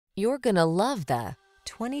You're gonna love the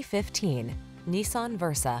 2015 Nissan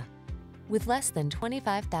Versa. With less than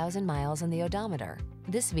 25,000 miles on the odometer,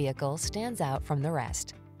 this vehicle stands out from the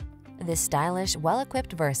rest. This stylish,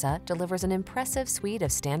 well-equipped Versa delivers an impressive suite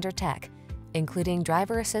of standard tech, including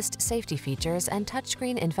driver assist safety features and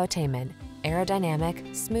touchscreen infotainment.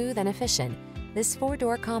 Aerodynamic, smooth, and efficient, this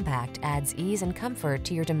four-door compact adds ease and comfort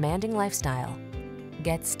to your demanding lifestyle.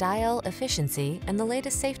 Get style, efficiency, and the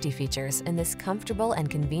latest safety features in this comfortable and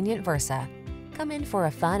convenient Versa. Come in for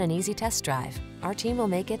a fun and easy test drive. Our team will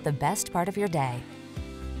make it the best part of your day.